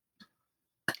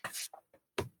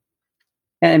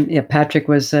 And yeah, Patrick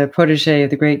was a protege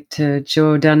of the great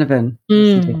Joe Donovan.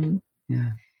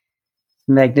 Yeah,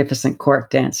 magnificent Cork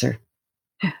dancer.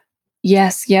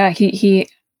 Yes, yeah, he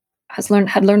had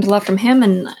learned a lot from him,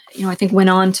 and I think went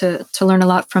on to learn a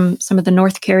lot from some of the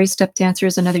North Kerry step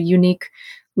dancers, another unique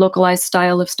localized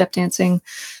style of step dancing.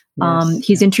 Yes,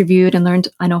 he's interviewed and learned,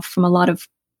 I know, from a lot of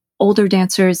older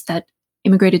dancers that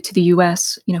immigrated to the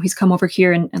US. He's come over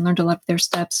here and learned a lot of their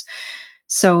steps.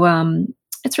 So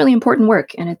it's really important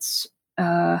work, and it's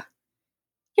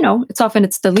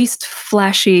it's the least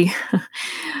flashy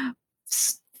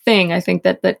thing, I think,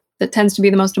 that tends to be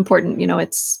the most important.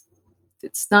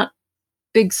 It's not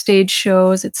big stage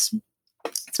shows, it's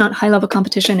not high level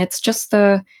competition, it's just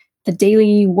the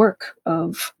daily work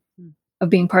of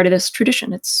being part of this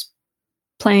tradition. It's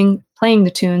playing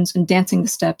the tunes and dancing the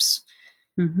steps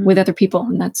with other people,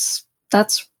 and that's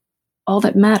all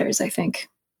that matters, I think.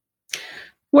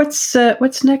 What's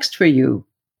next for you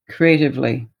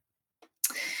creatively?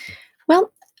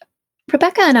 Well,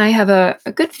 Rebecca and I have a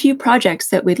good few projects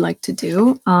that we'd like to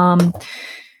do,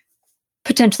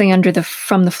 potentially under the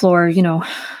From the Floor,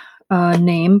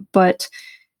 name. But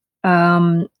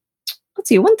let's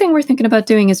see. One thing we're thinking about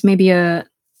doing is maybe a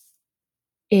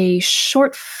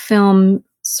short film,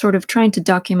 sort of trying to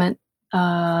document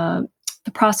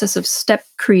the process of step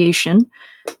creation.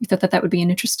 We thought that would be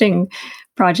an interesting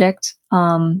project.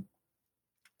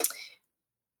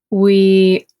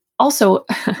 We also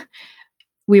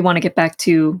we want to get back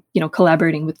to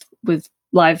collaborating with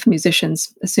live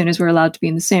musicians as soon as we're allowed to be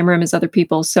in the same room as other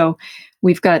people. So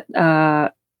we've got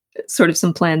sort of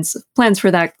some plans for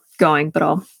that going, but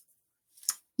I'll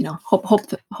hope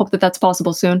that that's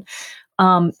possible soon.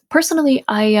 Personally,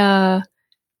 I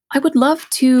would love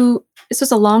to. This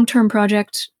is a long-term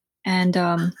project, and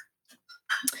I'm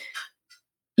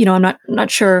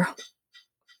not sure.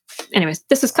 Anyways,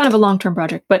 this is kind of a long-term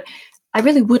project, but I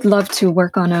really would love to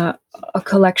work on a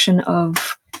collection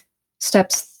of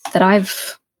steps that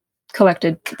I've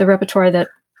collected, the repertoire that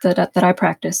I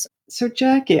practice. So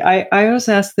Jackie, I always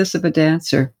ask this of a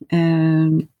dancer,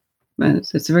 and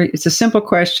it's a simple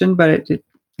question, but it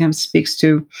speaks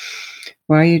to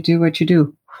why you do what you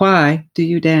do. Why do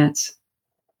you dance?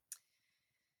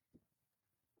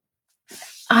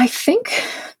 I think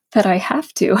that I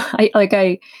have to.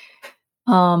 I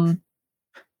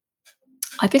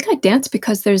think I dance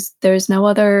because there's no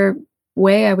other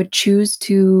way I would choose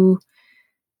to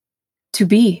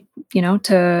be,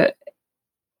 to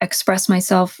express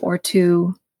myself, or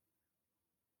to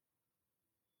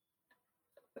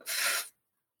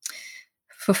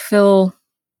fulfill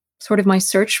sort of my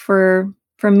search for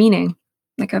meaning,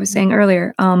 like I was saying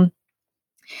earlier.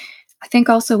 I think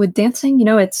also with dancing,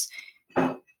 it's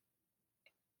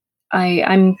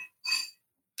I'm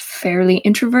fairly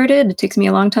introverted. It takes me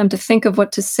a long time to think of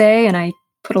what to say, and I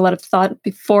put a lot of thought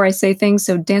before I say things.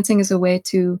 So dancing is a way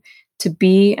to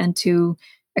be and to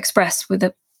express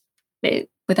without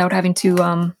having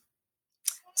to.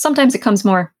 Sometimes it comes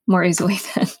more easily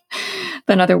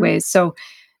than other ways. So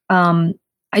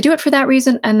I do it for that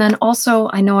reason, and then also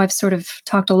I know I've sort of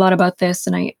talked a lot about this,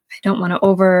 and I don't want to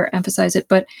overemphasize it,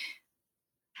 but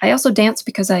I also dance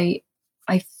because I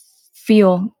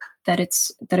feel that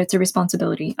it's a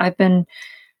responsibility. I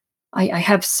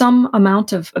have some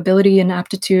amount of ability and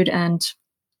aptitude and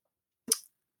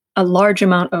a large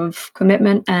amount of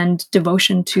commitment and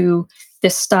devotion to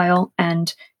this style.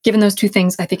 And given those two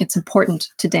things, I think it's important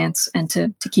to dance and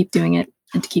to keep doing it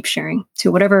and to keep sharing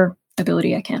to whatever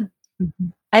ability I can. Mm-hmm.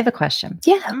 I have a question.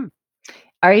 Yeah.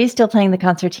 Are you still playing the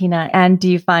concertina? And do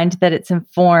you find that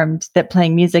that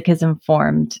playing music has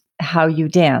informed how you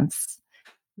dance?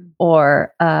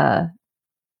 Or,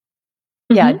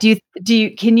 yeah,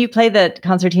 can you play the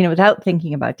concertina without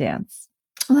thinking about dance?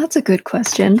 Well, that's a good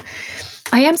question.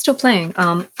 I am still playing.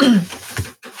 I've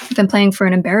been playing for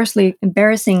an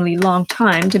embarrassingly long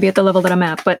time to be at the level that I'm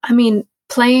at. But I mean,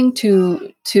 playing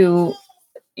to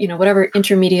whatever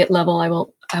intermediate level I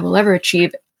will ever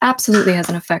achieve absolutely has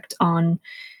an effect on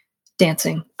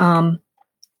dancing. I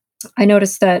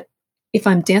notice that if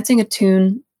I'm dancing a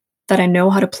tune that I know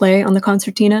how to play on the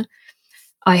concertina,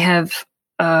 I have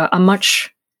a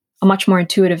much more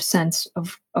intuitive sense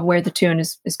of where the tune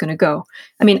is going to go.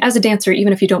 I mean, as a dancer,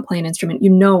 even if you don't play an instrument, you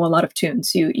know a lot of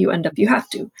tunes. You have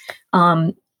to,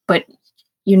 but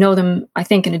you know them, I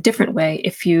think, in a different way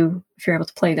if you're able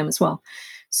to play them as well.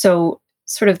 So,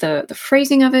 sort of the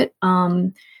phrasing of it,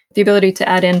 the ability to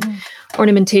add in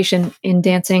ornamentation in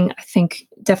dancing, I think,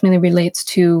 definitely relates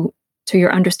to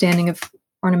your understanding of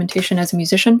ornamentation as a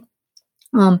musician.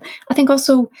 I think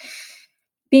also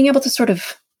being able to sort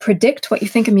of predict what you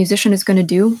think a musician is going to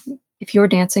do if you're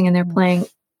dancing and they're playing.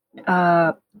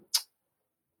 Are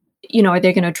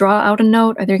they going to draw out a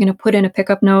note? Are they going to put in a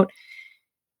pickup note?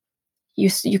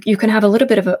 You can have a little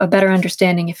bit of a better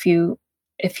understanding if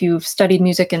you've studied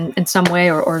music in some way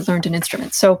or learned an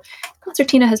instrument. So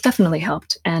concertina has definitely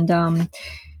helped, and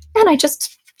I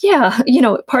just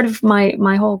part of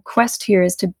my whole quest here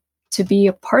is to be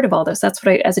a part of all this. That's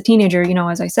what as a teenager,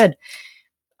 as I said,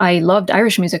 I loved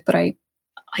Irish music, but I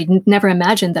never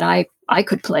imagined that I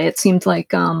could play. It seemed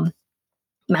like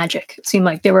magic. It seemed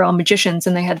like they were all magicians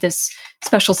and they had this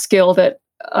special skill that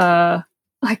I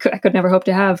could never hope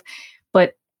to have.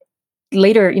 But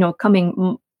later,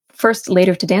 coming first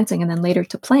later to dancing and then later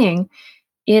to playing,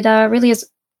 it really has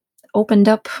opened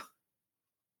up.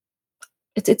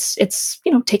 It's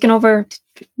taken over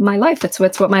my life. That's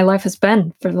what my life has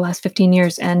been for the last 15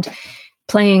 years. And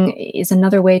playing is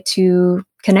another way to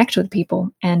connect with people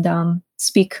and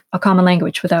speak a common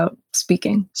language without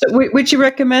speaking. So would you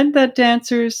recommend that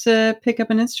dancers pick up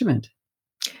an instrument?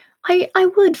 I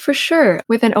would, for sure,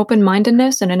 with an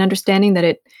open-mindedness and an understanding that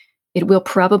it will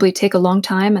probably take a long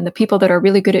time, and the people that are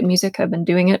really good at music have been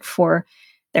doing it for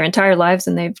their entire lives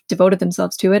and they've devoted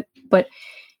themselves to it. But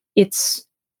it's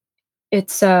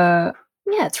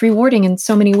rewarding in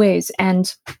so many ways.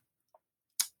 And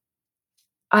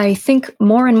I think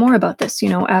more and more about this,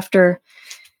 after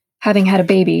having had a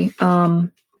baby. I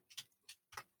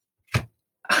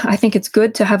think it's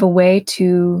good to have a way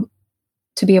to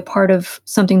be a part of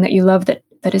something that you love that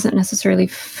isn't necessarily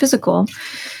physical.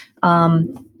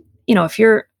 If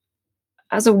you're,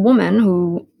 as a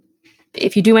woman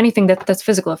if you do anything that's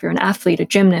physical, if you're an athlete, a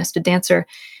gymnast, a dancer,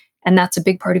 and that's a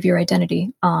big part of your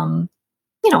identity,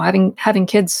 having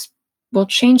kids will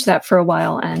change that for a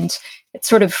while. And it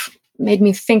sort of made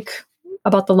me think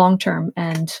about the long term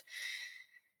and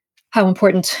how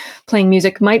important playing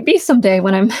music might be someday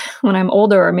when I'm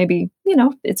older, or maybe,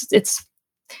 it's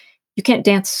you can't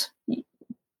dance.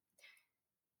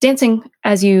 Dancing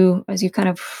as you kind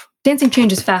of dancing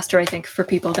changes faster, I think, for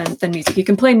people than music. You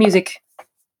can play music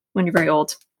when you're very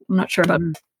old. I'm not sure about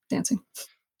dancing.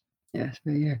 Yes,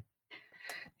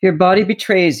 your body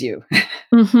betrays you.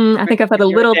 Mm-hmm. I think I've had a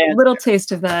little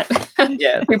taste of that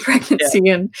through pregnancy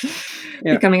and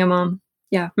becoming a mom.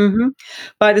 Yeah. Mm-hmm.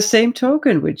 By the same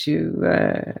token, would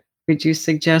you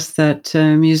suggest that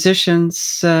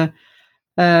musicians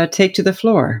take to the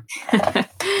floor?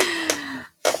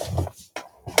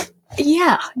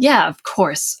 Yeah, of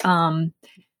course.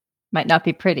 Might not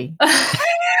be pretty.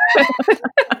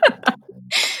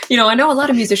 I know a lot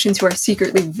of musicians who are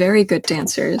secretly very good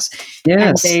dancers.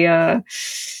 Yes. And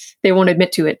they won't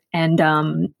admit to it, and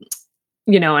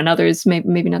and others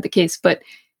maybe not the case. But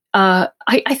I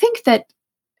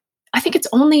think it's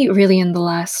only really in the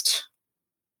last,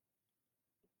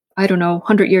 I don't know,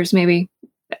 100 years maybe,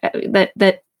 that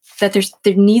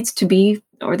there needs to be,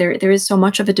 or there is so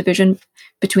much of a division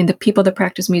between the people that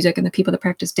practice music and the people that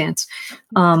practice dance.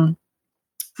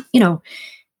 You know,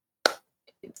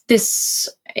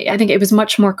 I think it was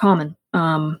much more common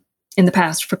in the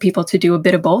past for people to do a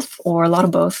bit of both or a lot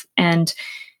of both, and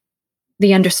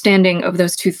the understanding of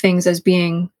those two things as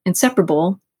being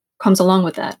inseparable comes along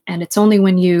with that. And it's only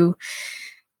when you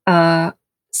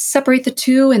separate the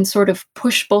two and sort of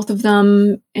push both of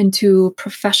them into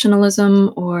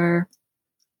professionalism or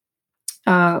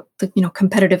the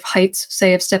competitive heights,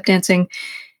 say, of step dancing,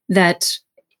 that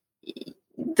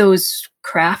those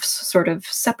crafts sort of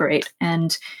separate,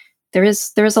 and there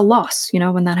is a loss,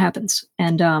 when that happens.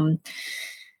 And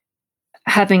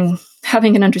having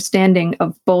an understanding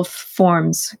of both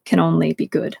forms can only be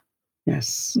good.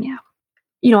 Yes. Yeah.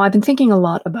 I've been thinking a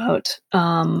lot about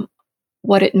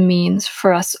what it means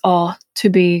for us all to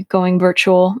be going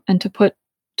virtual and to put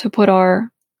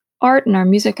our art and our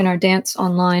music and our dance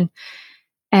online.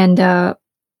 And I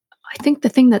think the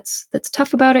thing that's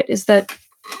tough about it is that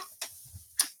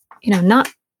not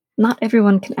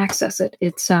everyone can access it.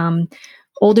 It's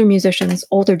older musicians,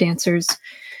 older dancers,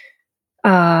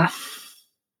 can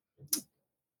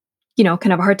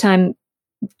have a hard time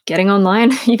getting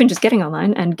online, even just getting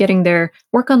online and getting their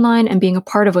work online and being a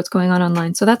part of what's going on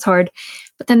online. So that's hard.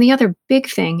 But then the other big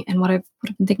thing, and what I've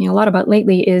been thinking a lot about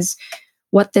lately, is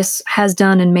what this has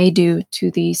done and may do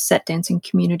to the set dancing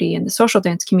community and the social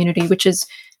dance community, which is,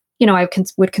 I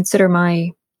would consider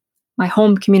my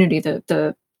home community,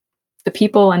 the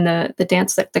people and the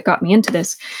dance that got me into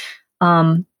this.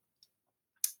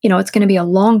 It's going to be a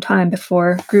long time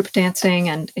before group dancing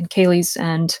and Kaylee's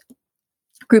and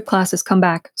group classes come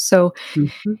back. So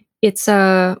it's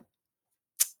I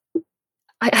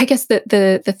guess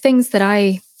the things that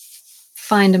I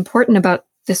find important about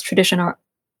this tradition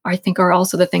I think are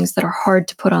also the things that are hard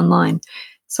to put online.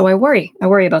 So I worry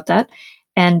about that.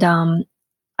 And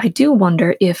I do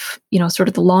wonder if, sort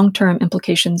of the long-term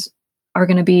implications are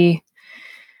going to be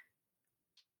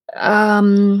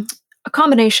a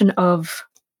combination of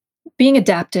being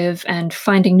adaptive and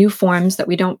finding new forms that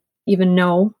we don't even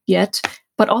know yet,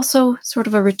 but also sort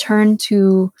of a return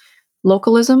to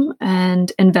localism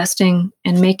and investing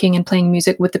and making and playing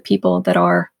music with the people that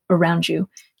are around you.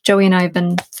 Joey and I have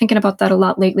been thinking about that a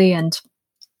lot lately, and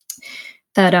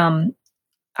that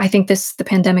I think the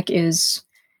pandemic is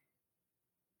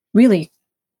really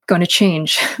going to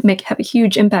have a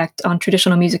huge impact on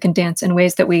traditional music and dance in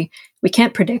ways that we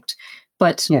can't predict.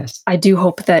 But yes, I do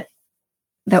hope that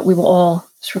we will all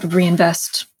sort of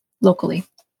reinvest locally.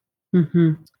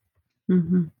 Mm-hmm.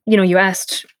 Mm-hmm. You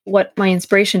asked what my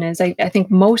inspiration is. I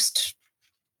think most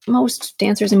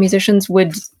dancers and musicians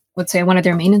would say one of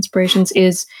their main inspirations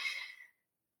is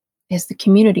the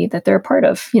community that they're a part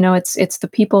of. It's the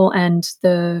people and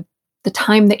the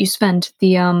time that you spend.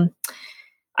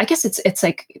 I guess it's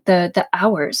like the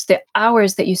hours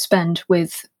that you spend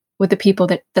with the people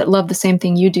that love the same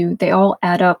thing you do. They all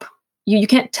add up. You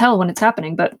can't tell when it's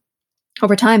happening, but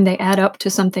over time they add up to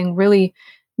something really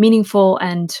meaningful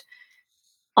and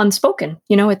unspoken.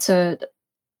 It's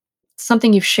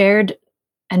something you've shared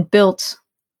and built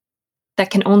that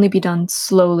can only be done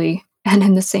slowly and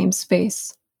in the same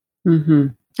space. Mm-hmm.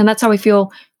 And that's how I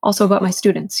feel also about my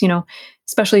students,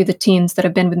 especially the teens that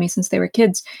have been with me since they were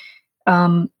kids.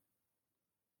 All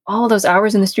those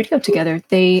hours in the studio together,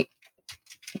 they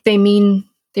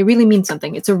really mean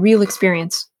something. It's a real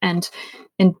experience. And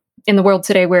in the world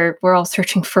today where we're all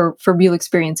searching for real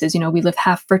experiences, we live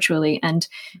half virtually, and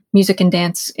music and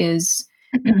dance is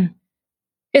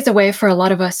a way for a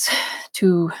lot of us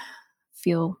to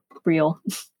feel real,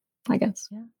 I guess.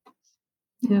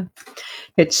 Yeah.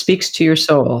 It speaks to your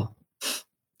soul.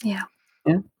 Yeah.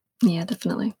 Yeah. Yeah,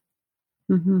 definitely.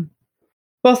 Mm-hmm.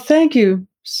 Well, thank you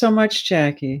so much,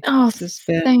 Jackie. Oh, this has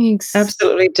been thanks.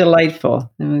 Absolutely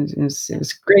delightful. It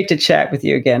was great to chat with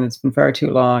you again. It's been far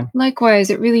too long. Likewise,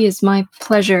 it really is my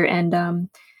pleasure. And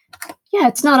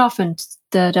it's not often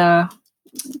that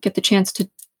get the chance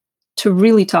to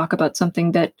really talk about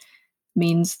something that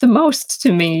means the most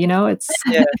to me. It's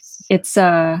yes. it's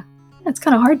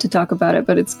kind of hard to talk about it,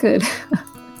 but it's good.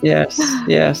 Yes.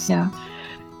 Yeah.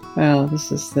 Well, this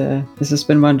has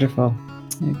been wonderful.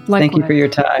 Likewise. Thank you for your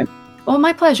time. Oh,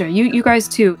 my pleasure. You guys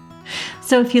too.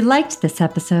 So if you liked this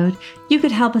episode, you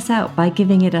could help us out by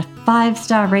giving it a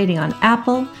 5-star rating on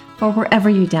Apple or wherever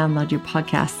you download your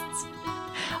podcasts.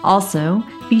 Also,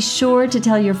 Be sure to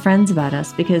tell your friends about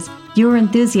us because your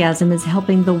enthusiasm is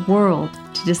helping the world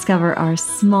to discover our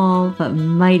small but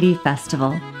mighty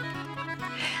festival.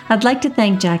 I'd like to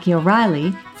thank Jackie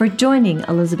O'Reilly for joining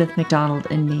Elizabeth McDonald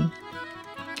and me.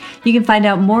 You can find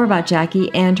out more about Jackie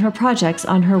and her projects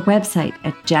on her website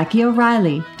at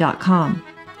JackieO'Reilly.com.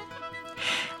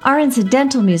 Our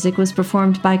incidental music was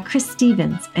performed by Chris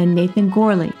Stevens and Nathan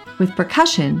Gorley, with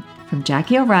percussion from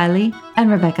Jackie O'Reilly and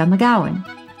Rebecca McGowan.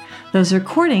 Those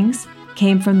recordings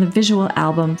came from the visual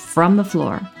album From the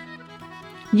Floor.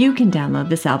 You can download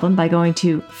this album by going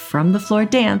to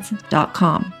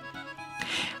FromTheFloorDance.com.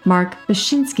 Mark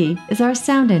Bashinsky is our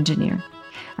sound engineer.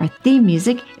 Our theme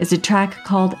music is a track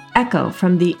called Echo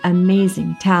from the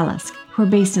amazing Talisk, who are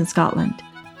based in Scotland.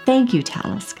 Thank you,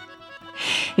 Talisk.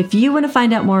 If you want to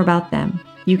find out more about them,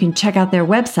 you can check out their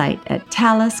website at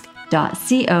talisk.co.uk.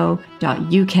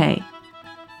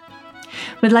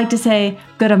 We'd like to say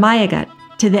Guramayagat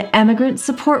to the Emigrant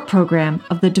Support Program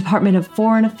of the Department of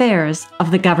Foreign Affairs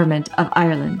of the Government of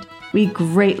Ireland. We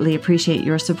greatly appreciate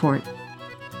your support.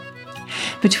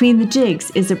 Between the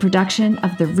Jigs is a production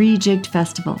of the Rejigged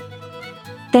Festival.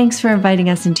 Thanks for inviting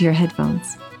us into your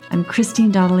headphones. I'm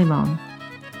Christine Donnelly-Moan.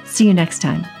 See you next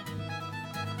time.